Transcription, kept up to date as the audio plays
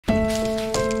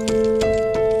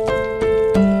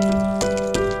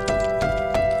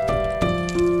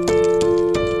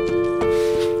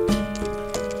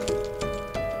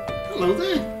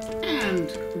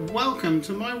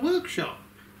workshop.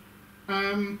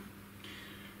 A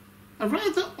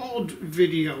rather odd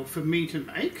video for me to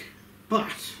make,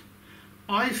 but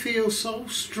I feel so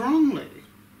strongly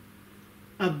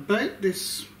about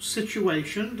this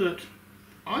situation that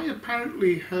I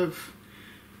apparently have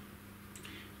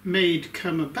made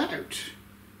come about,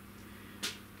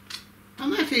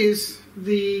 and that is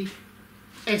the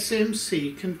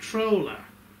SMC controller.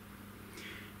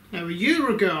 Now, a year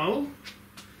ago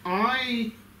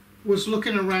I was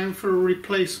looking around for a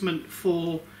replacement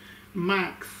for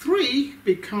Mach 3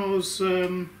 because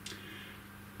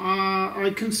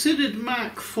I considered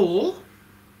Mach 4,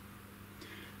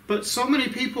 but so many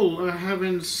people are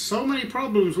having so many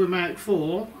problems with Mach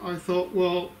 4, I thought,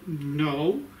 well,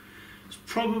 no, it's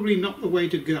probably not the way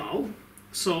to go.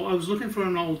 So I was looking for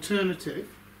an alternative,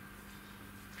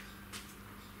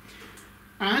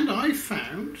 and I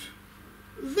found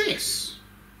this,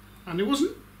 and there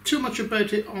wasn't too much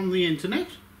about it on the internet.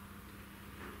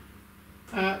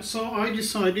 So I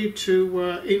decided to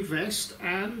invest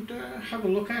and have a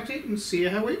look at it and see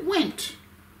how it went.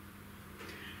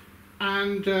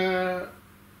 And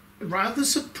rather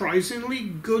surprisingly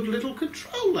good little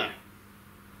controller.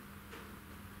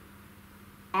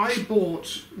 I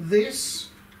bought this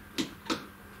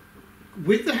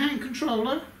with the hand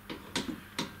controller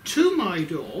to my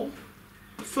door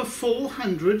for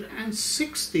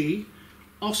 460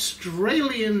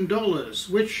 Australian dollars,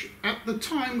 which at the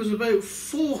time was about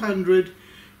 400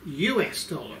 US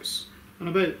dollars and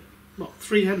about, what,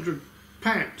 300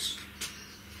 pounds.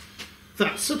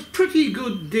 That's a pretty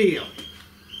good deal.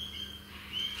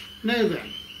 Now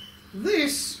then,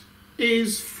 this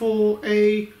is for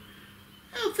a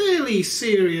fairly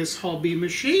serious hobby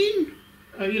machine.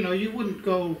 You know, you wouldn't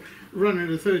go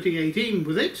running a 3018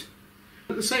 with it.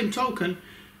 At the same token,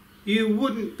 you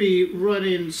wouldn't be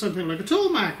running something like a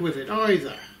Tormac with it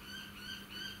either.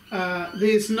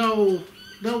 There's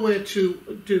nowhere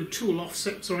to do tool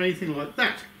offsets or anything like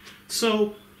that.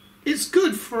 So it's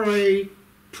good for a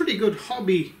pretty good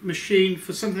hobby machine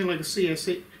for something like a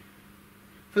CNC,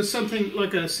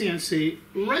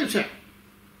 router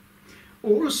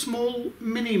or a small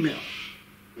mini mill.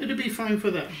 It'd be fine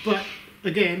for that. But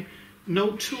again,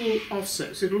 no tool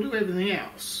offsets. It'll do everything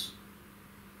else.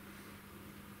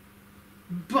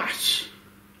 But,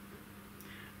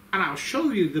 and I'll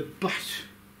show you the but,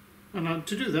 and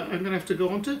to do that I'm going to have to go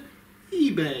onto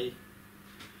eBay.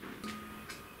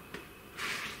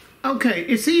 Okay,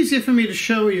 it's easier for me to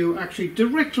show you actually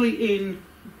directly in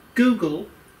Google.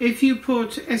 If you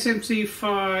put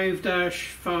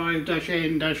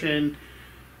SMC5-5-N-N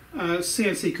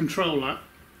CNC controller,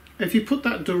 if you put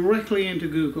that directly into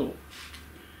Google,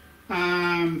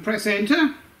 press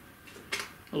enter,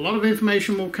 a lot of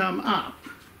information will come up.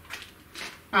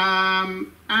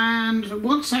 And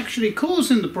what's actually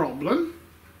causing the problem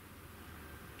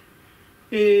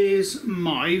is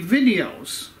my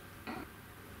videos.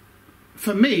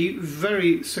 For me,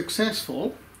 very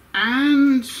successful,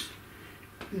 and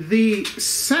the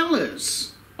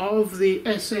sellers of the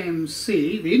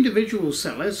SMC, the individual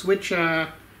sellers, which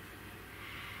are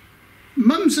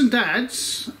mums and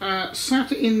dads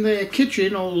sat in their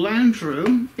kitchen or lounge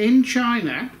room in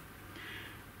China,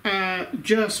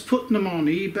 just putting them on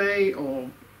eBay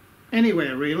or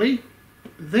anywhere really.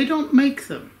 They don't make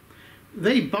them.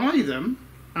 They buy them,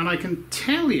 and I can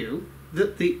tell you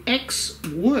that the X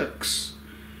Works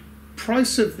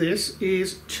price of this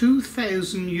is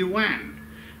 2,000 yuan,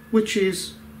 which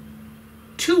is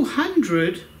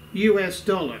 200 US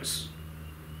dollars.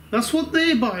 That's what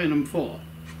they're buying them for.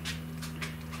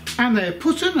 And they're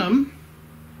putting them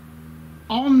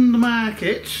on the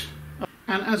market,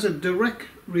 and as a direct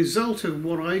result of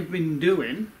what I've been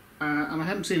doing, and I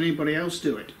haven't seen anybody else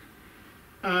do it,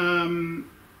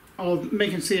 of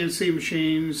making CNC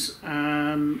machines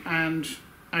and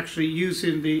actually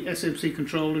using the SMC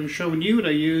controller and showing you how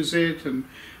to use it, and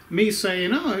me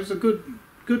saying, oh, it's a good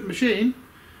machine,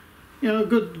 you know,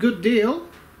 good deal.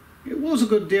 It was a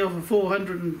good deal for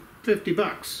 450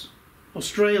 bucks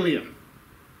Australian.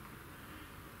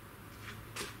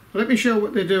 Let me show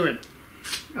what they're doing,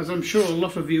 as I'm sure a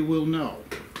lot of you will know.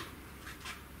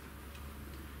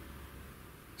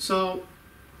 So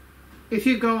if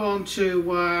you go on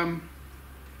to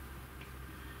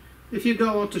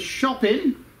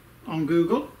shopping on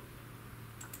Google,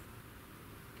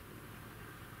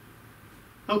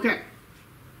 okay,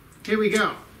 here we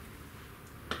go.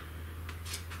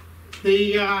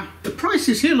 The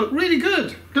prices here look really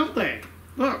good, don't they?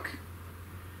 Look,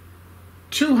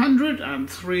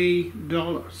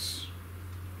 $203.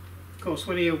 Of course,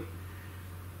 when you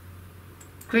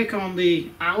click on the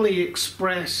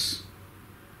AliExpress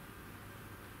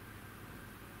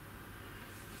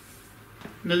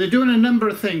Now they're doing a number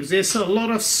of things. There's a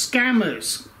lot of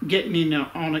scammers getting in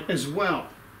on it as well.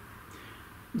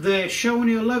 They're showing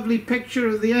you a lovely picture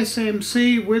of the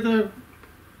SMC with a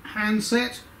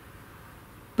handset,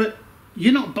 but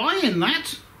you're not buying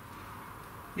that.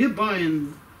 You're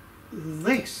buying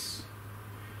this,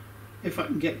 if I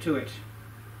can get to it.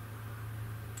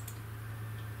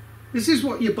 This is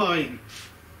what you're buying.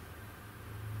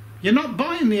 You're not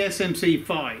buying the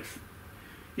SMC5.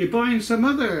 You're buying some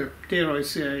other, dare I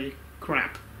say,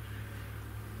 crap.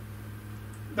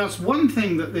 That's one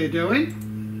thing that they're doing.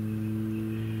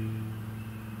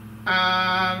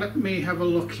 Let me have a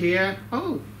look here.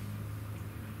 Oh,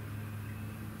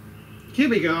 here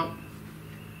we go.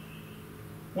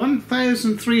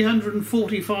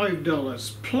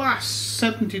 $1,345 plus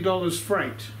 $70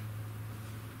 freight.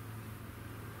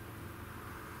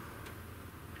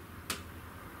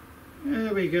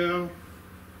 There we go.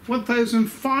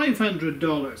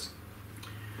 $1,500.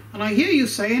 And I hear you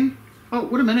saying, oh,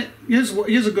 wait a minute, here's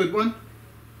a good one.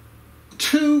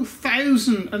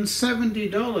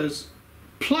 $2,070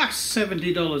 plus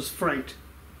 $70 freight.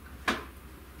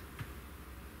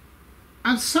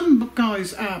 And some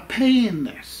guys are paying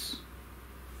this.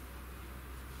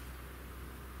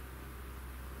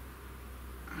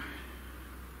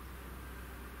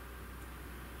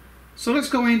 So let's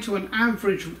go into an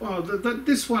average. Oh,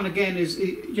 this one again is,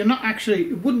 you're not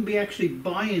actually, it wouldn't be actually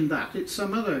buying that. It's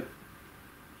some other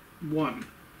one.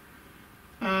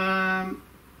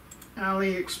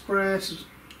 AliExpress.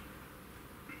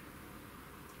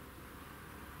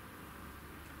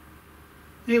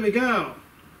 Here we go.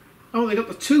 Oh, they got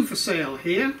the two for sale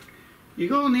here. You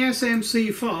go on the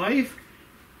SMC5,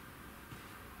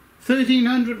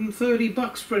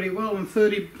 $1,330 pretty well, and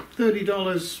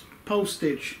 $30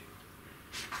 postage.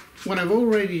 When I've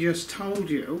already just told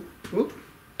you, whoop,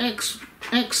 X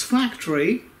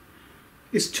factory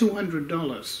is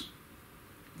 $200.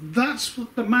 That's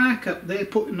what the markup they're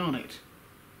putting on it.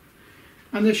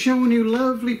 And they're showing you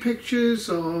lovely pictures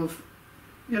of,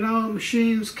 you know,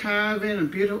 machines carving and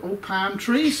beautiful palm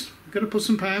trees. I've got to put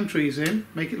some palm trees in,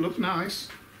 make it look nice.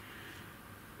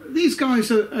 These guys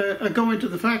are going to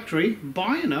the factory,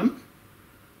 buying them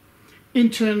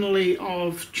internally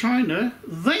of China,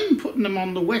 then putting them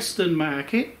on the Western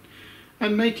market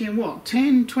and making what,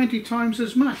 10, 20 times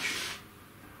as much.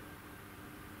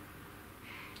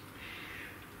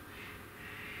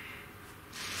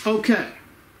 Okay.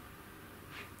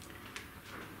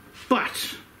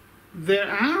 But there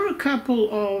are a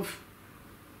couple of,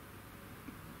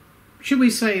 should we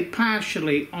say,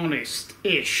 partially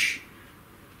honest-ish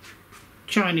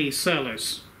Chinese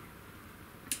sellers.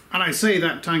 And I say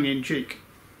that tongue-in-cheek.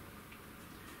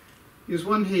 There's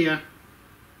one here,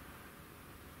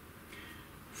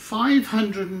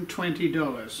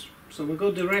 $520. So we'll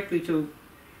go directly to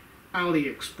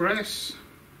AliExpress.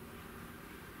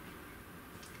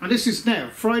 And this is now,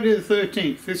 Friday the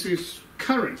 13th. This is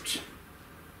current.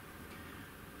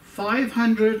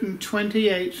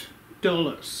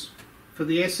 $528 for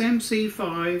the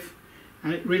SMC5.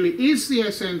 And it really is the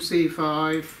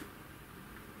SMC5.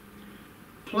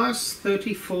 Plus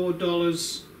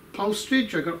 $34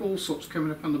 postage. I got all sorts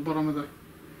coming up on the bottom of the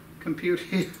computer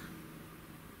here.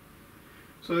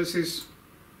 So this is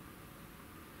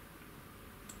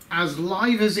as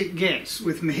live as it gets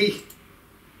with me.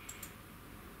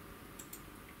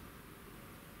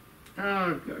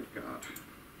 Oh, good God.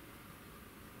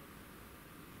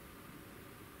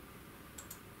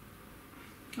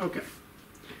 Okay.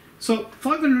 So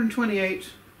 $528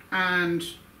 and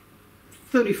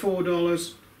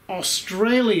 $34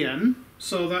 Australian,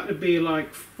 so that would be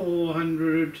like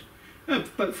about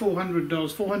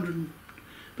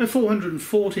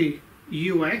 $440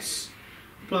 US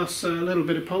plus a little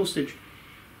bit of postage.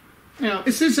 Now,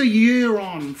 this is a year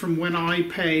on from when I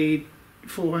paid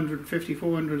 $450,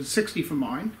 $460 for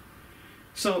mine,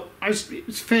 so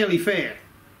it's fairly fair,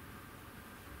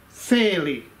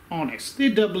 fairly honest. They're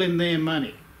doubling their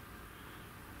money.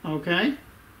 Okay,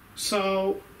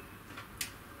 so,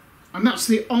 and that's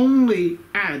the only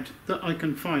ad that I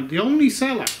can find, the only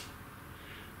seller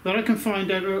that I can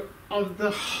find out of the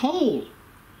whole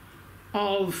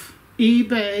of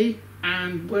eBay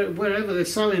and wherever they're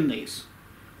selling these.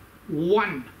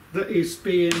 One that is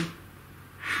being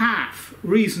half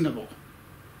reasonable.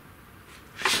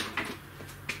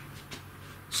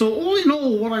 So all in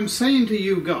all, what I'm saying to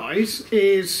you guys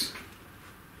is,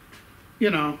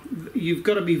 you know, you've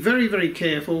got to be very, very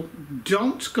careful.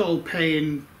 Don't go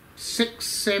paying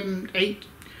 $6,000, $7,000, $8,000,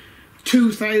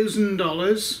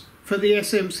 $2,000 for the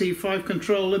SMC5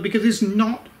 controller, because it's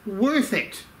not worth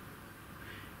it.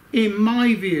 In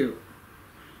my view,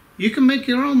 You can make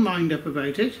your own mind up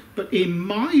about it, but in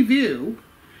my view,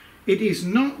 it is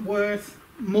not worth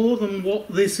more than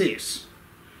what this is.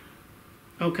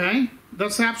 Okay,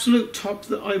 that's the absolute top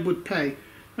that I would pay.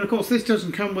 And of course, this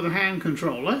doesn't come with a hand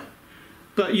controller,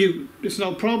 but it's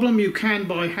no problem. You can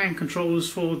buy hand controllers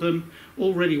for them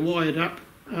already wired up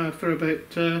for about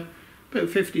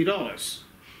 $50.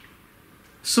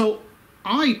 So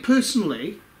I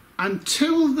personally,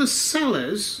 until the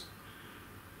sellers,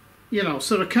 you know,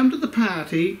 sort of come to the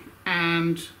party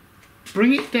and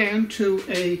bring it down to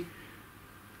a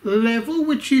level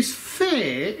which is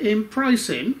fair in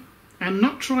pricing and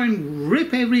not try and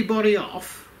rip everybody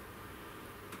off,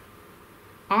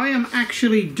 I am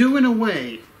actually doing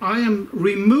away. I am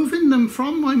removing them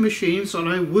from my machine, so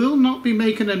I will not be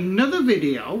making another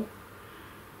video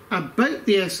about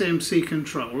the SMC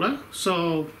controller.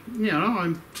 So, you know,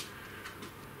 I'm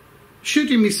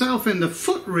shooting myself in the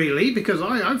foot really, because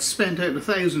I've spent out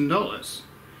 $1,000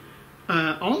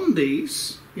 on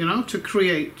these, you know, to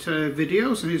create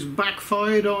videos, and it's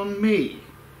backfired on me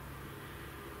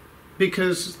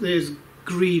because there's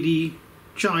greedy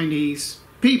Chinese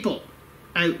people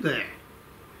out there.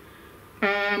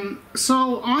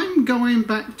 So I'm going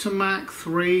back to Mach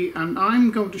 3, and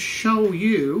I'm going to show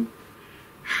you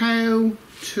how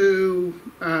to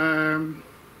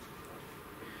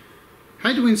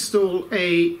install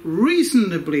a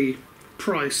reasonably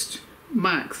priced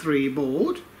Mach 3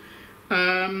 board,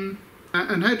 and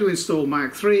how to install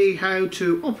Mach 3, how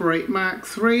to operate Mach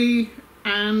 3,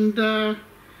 and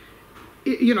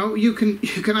you know, you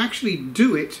can actually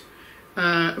do it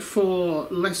for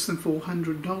less than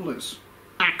 $400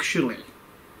 actually,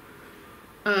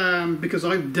 because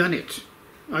I've done it.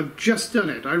 I've just done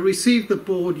it. I received the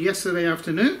board yesterday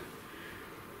afternoon,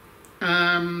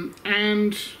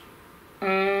 and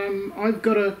I've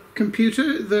got a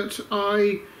computer that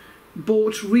I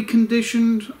bought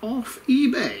reconditioned off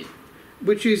eBay,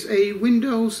 which is a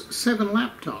Windows 7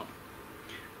 laptop.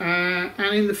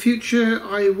 And in the future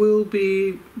I will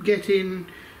be getting,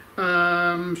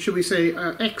 should we say,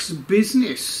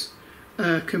 ex-business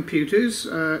computers,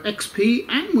 XP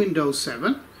and Windows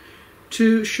 7,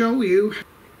 to show you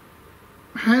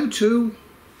how to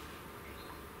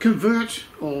convert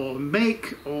or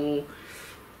make or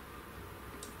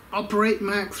operate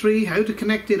Mach 3, how to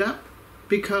connect it up,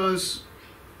 because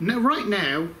right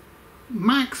now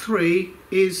Mach 3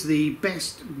 is the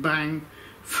best bang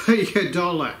for your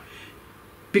dollar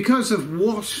because of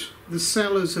what the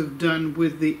sellers have done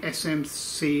with the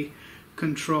SMC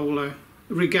controller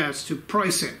regards to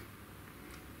pricing.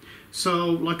 So,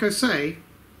 like I say,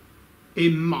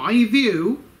 in my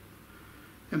view,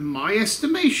 in my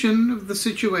estimation of the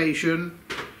situation,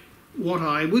 what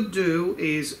I would do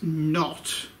is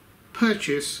not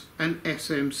purchase an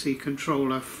SMC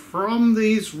controller from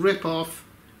these rip-off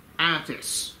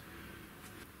artists.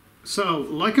 So,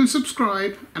 like and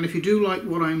subscribe, and if you do like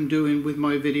what I'm doing with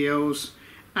my videos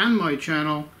and my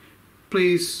channel,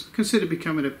 please consider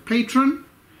becoming a patron.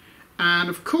 And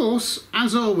of course,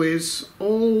 as always,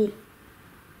 all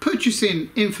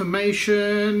purchasing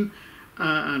information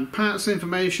and parts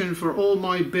information for all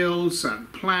my builds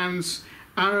and plans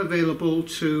are available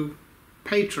to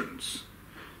patrons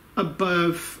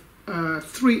above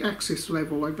 3-axis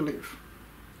level, I believe.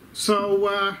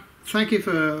 So thank you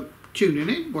for tuning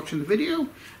in, watching the video,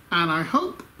 and I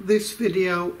hope this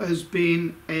video has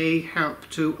been a help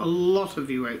to a lot of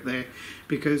you out there,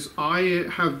 because I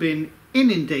have been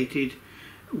inundated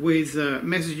with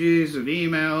messages and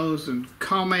emails and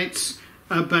comments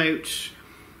about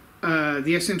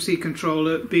the SMC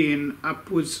controller being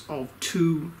upwards of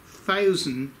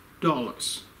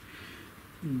 $2,000.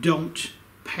 Don't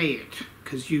pay it,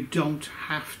 because you don't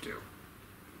have to.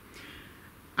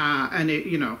 And it,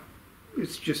 you know,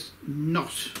 it's just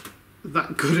not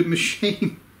that good a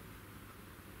machine.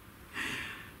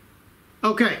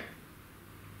 Okay,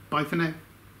 bye for now.